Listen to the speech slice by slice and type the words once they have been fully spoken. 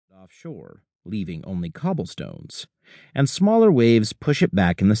offshore, leaving only cobblestones, and smaller waves push it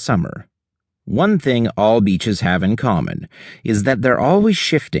back in the summer. One thing all beaches have in common is that they're always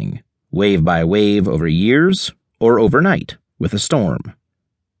shifting, wave by wave over years or overnight with a storm.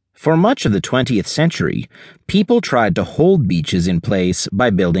 For much of the 20th century, people tried to hold beaches in place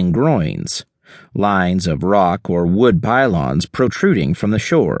by building groins, lines of rock or wood pylons protruding from the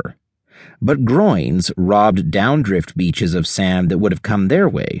shore. But groins robbed downdrift beaches of sand that would have come their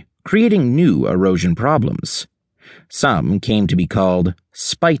way, creating new erosion problems. Some came to be called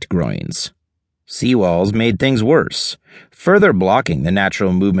spite groins. Seawalls made things worse, further blocking the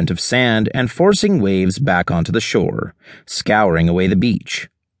natural movement of sand and forcing waves back onto the shore, scouring away the beach.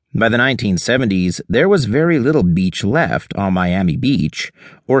 By the 1970s, there was very little beach left on Miami Beach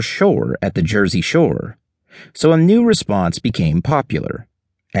or shore at the Jersey Shore. So a new response became popular: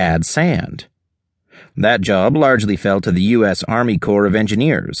 add sand. That job largely fell to the U.S. Army Corps of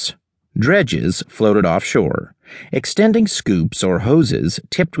Engineers. Dredges floated offshore, extending scoops or hoses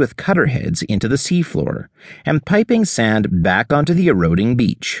tipped with cutter heads into the seafloor and piping sand back onto the eroding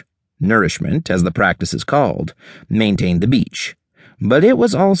beach. Nourishment, as the practice is called, maintained the beach. But it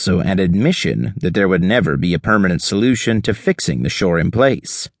was also an admission that there would never be a permanent solution to fixing the shore in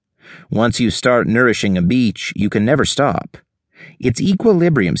place. Once you start nourishing a beach, you can never stop. Its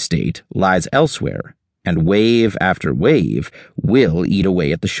equilibrium state lies elsewhere, and wave after wave will eat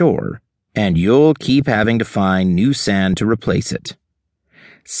away at the shore, and you'll keep having to find new sand to replace it.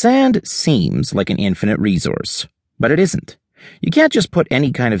 Sand seems like an infinite resource, but it isn't. You can't just put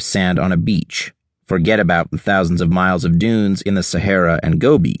any kind of sand on a beach. Forget about the thousands of miles of dunes in the Sahara and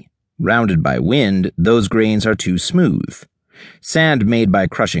Gobi. Rounded by wind, those grains are too smooth. Sand made by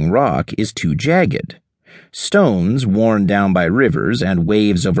crushing rock is too jagged. Stones worn down by rivers and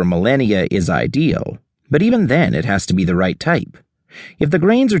waves over millennia is ideal, but even then it has to be the right type. If the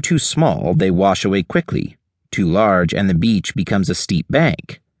grains are too small, they wash away quickly. Too large and the beach becomes a steep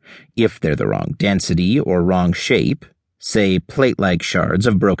bank. If they're the wrong density or wrong shape, say plate-like shards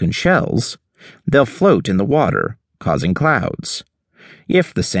of broken shells, they'll float in the water, causing clouds.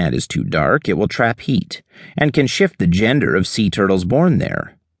 If the sand is too dark, it will trap heat and can shift the gender of sea turtles born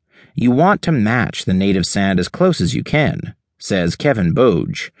there. You want to match the native sand as close as you can, says Kevin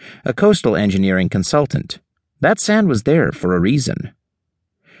Boge, a coastal engineering consultant. That sand was there for a reason.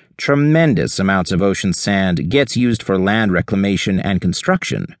 Tremendous amounts of ocean sand gets used for land reclamation and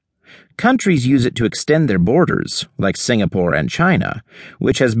construction. Countries use it to extend their borders, like Singapore and China,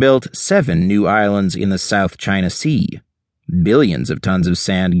 which has built 7 new islands in the South China Sea. Billions of tons of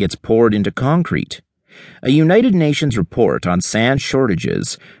sand gets poured into concrete. A United Nations report on sand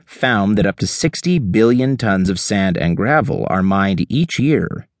shortages found that up to 60 billion tons of sand and gravel are mined each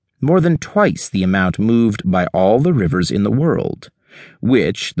year, more than twice the amount moved by all the rivers in the world,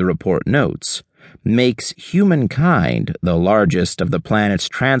 which, the report notes, makes humankind the largest of the planet's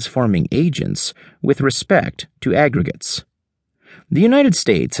transforming agents with respect to aggregates. The United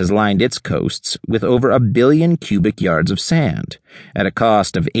States has lined its coasts with over 1 billion cubic yards of sand, at a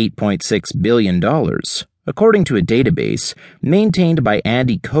cost of $8.6 billion, according to a database maintained by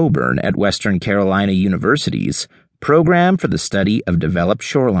Andy Coburn at Western Carolina University's Program for the Study of Developed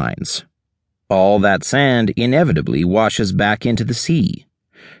Shorelines. All that sand inevitably washes back into the sea.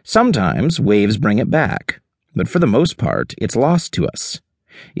 Sometimes waves bring it back, but for the most part, it's lost to us.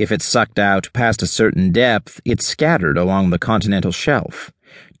 If it's sucked out past a certain depth, it's scattered along the continental shelf,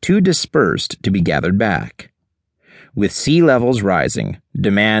 too dispersed to be gathered back. With sea levels rising,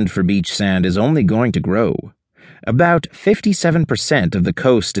 demand for beach sand is only going to grow. About 57% of the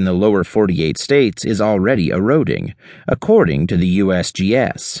coast in the lower 48 states is already eroding, according to the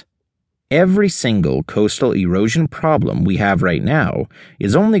USGS. Every single coastal erosion problem we have right now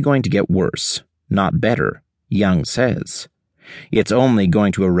is only going to get worse, not better, Young says. It's only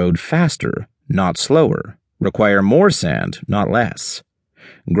going to erode faster, not slower, require more sand, not less.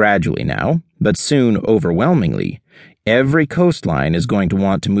 Gradually now, but soon overwhelmingly, every coastline is going to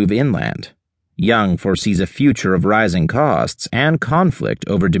want to move inland. Young foresees a future of rising costs and conflict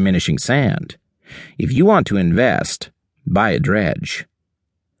over diminishing sand. If you want to invest, buy a dredge.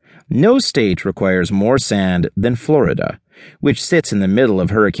 No state requires more sand than Florida, which sits in the middle of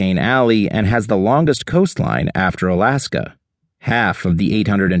Hurricane Alley and has the longest coastline after Alaska. Half of the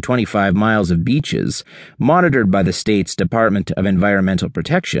 825 miles of beaches, monitored by the state's Department of Environmental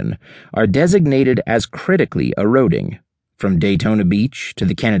Protection, are designated as critically eroding, from Daytona Beach to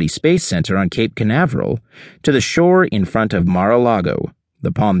the Kennedy Space Center on Cape Canaveral to the shore in front of Mar-a-Lago,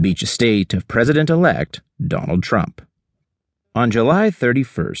 the Palm Beach estate of President-elect Donald Trump. On July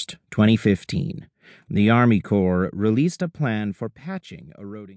 31, 2015, the Army Corps released a plan for patching eroding